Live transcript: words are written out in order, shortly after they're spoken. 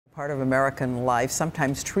Part of American life,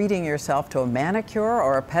 sometimes treating yourself to a manicure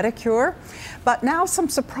or a pedicure. But now some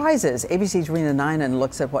surprises. ABC's Rena Ninan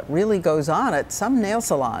looks at what really goes on at some nail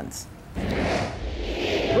salons. Right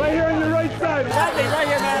here on your right side. Right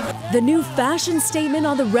here, man. The new fashion statement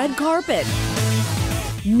on the red carpet.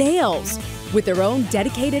 Nails. With their own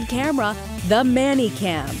dedicated camera, the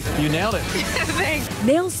Mani-Cam. You nailed it. Thanks.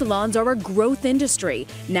 Nail salons are a growth industry,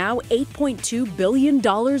 now $8.2 billion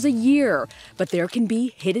a year. But there can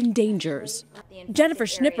be hidden dangers. Jennifer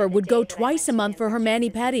Schnipper would go twice a month for her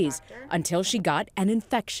Mani-Pedis until she got an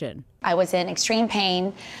infection. I was in extreme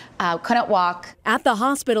pain, couldn't walk. At the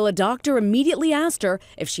hospital, a doctor immediately asked her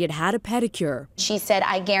if she had had a pedicure. She said,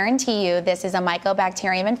 I guarantee you this is a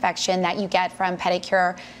mycobacterium infection that you get from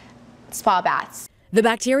pedicure spa baths. The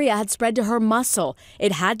bacteria had spread to her muscle.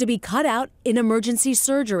 It had to be cut out in emergency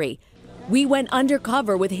surgery. We went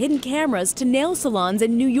undercover with hidden cameras to nail salons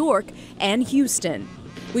in New York and Houston.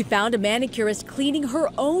 We found a manicurist cleaning her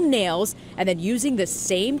own nails and then using the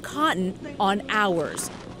same cotton on ours.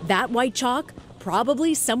 That white chalk,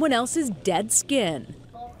 probably someone else's dead skin.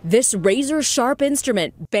 This razor-sharp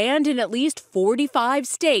instrument, banned in at least 45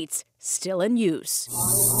 states, still in use.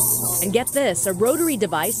 And get this, a rotary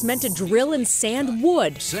device meant to drill and sand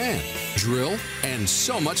wood. Sand, drill, and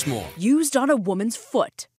so much more. Used on a woman's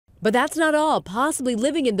foot. But that's not all. Possibly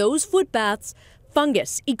living in those foot baths,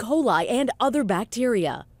 fungus, E. coli, and other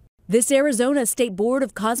bacteria. This Arizona State Board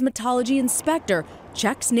of Cosmetology inspector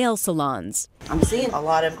checks nail salons. I'm seeing a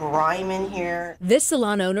lot of grime in here. This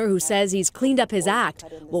salon owner, who says he's cleaned up his act,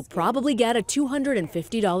 will probably get a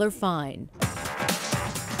 $250 fine.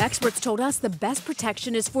 Experts told us the best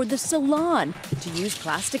protection is for the salon to use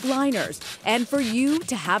plastic liners and for you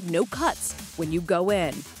to have no cuts when you go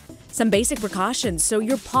in. Some basic precautions so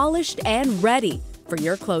you're polished and ready for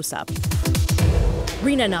your close-up.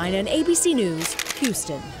 Rena Ninan, ABC News,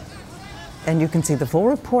 Houston. And you can see the full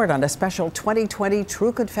report on a special 2020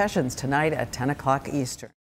 True Confessions tonight at 10 o'clock Eastern.